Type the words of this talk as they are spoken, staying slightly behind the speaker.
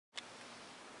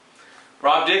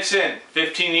Rob Dixon,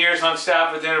 15 years on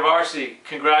staff with InterVarsity.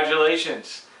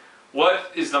 Congratulations.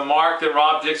 What is the mark that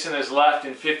Rob Dixon has left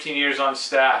in 15 years on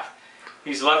staff?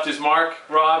 He's left his mark,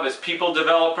 Rob, as people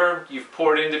developer. You've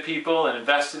poured into people and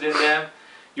invested in them.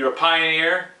 You're a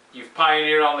pioneer. You've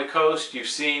pioneered on the coast. You've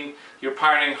seen your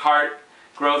pioneering heart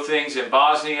grow things in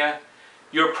Bosnia.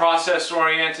 You're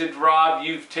process-oriented, Rob.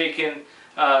 You've taken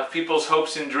people's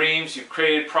hopes and dreams. You've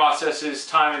created processes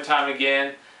time and time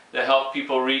again that help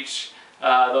people reach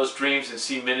those dreams and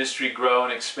see ministry grow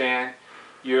and expand.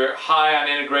 You're high on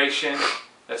integration.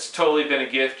 That's totally been a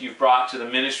gift you've brought to the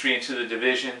ministry and to the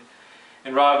division.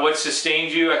 And Rob, what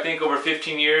sustained you, I think, over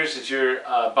 15 years is your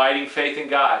abiding faith in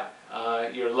God,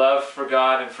 your love for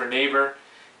God and for neighbor,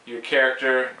 your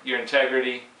character, your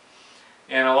integrity.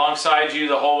 And alongside you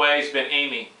the whole way has been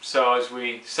Amy. So as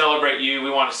we celebrate you,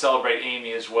 we want to celebrate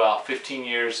Amy as well. 15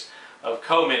 years of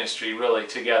co-ministry, really,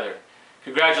 together.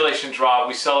 Congratulations, Rob.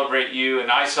 We celebrate you, and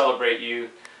I celebrate you.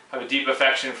 I have a deep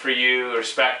affection for you,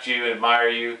 respect you, admire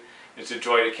you. It's a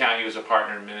joy to count you as a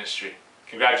partner in ministry.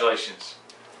 Congratulations.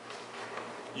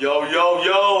 Yo, yo,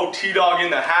 yo, T-Dawg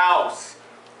in the house.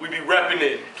 We be repping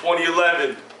it,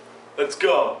 2011. Let's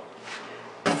go.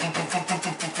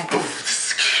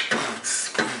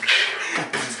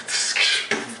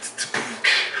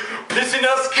 Listen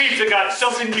up, Peter, got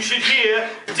something you should hear.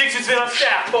 Dixon's been on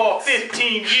staff for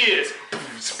 15 years.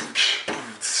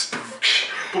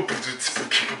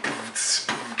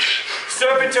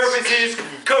 Serpent Turf is his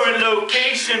current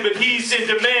location, but he's in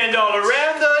demand all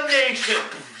around the nation.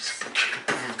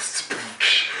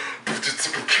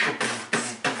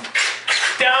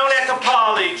 Down at the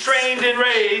Poly, trained and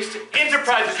raised,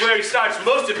 Enterprise is where he starts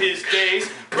most of his days.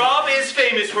 Rob is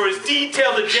famous for his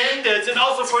detailed agendas and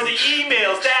also for the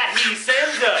emails that he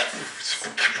sends us.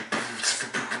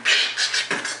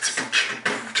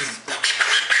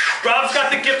 Rob's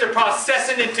got the gift of process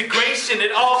and integration.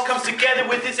 It all comes together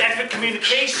with his expert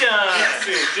communication.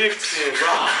 Dixon,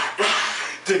 Rob,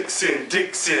 Dixon,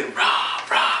 Dixon, Rob.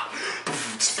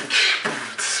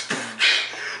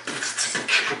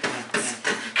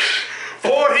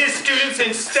 For his students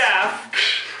and staff,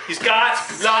 he's got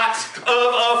lots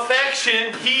of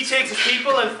affection. He takes his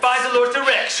people and finds the Lord's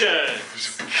direction.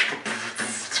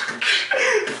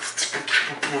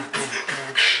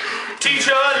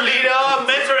 Teacher, leader,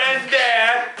 mentor, and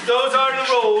dad, those are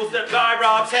the roles that my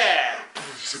Rob's had.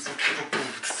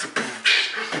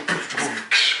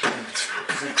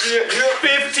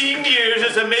 15 years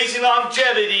is amazing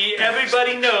longevity.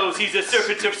 Everybody knows he's a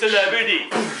Serpent Turf celebrity.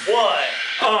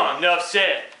 Enough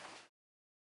said.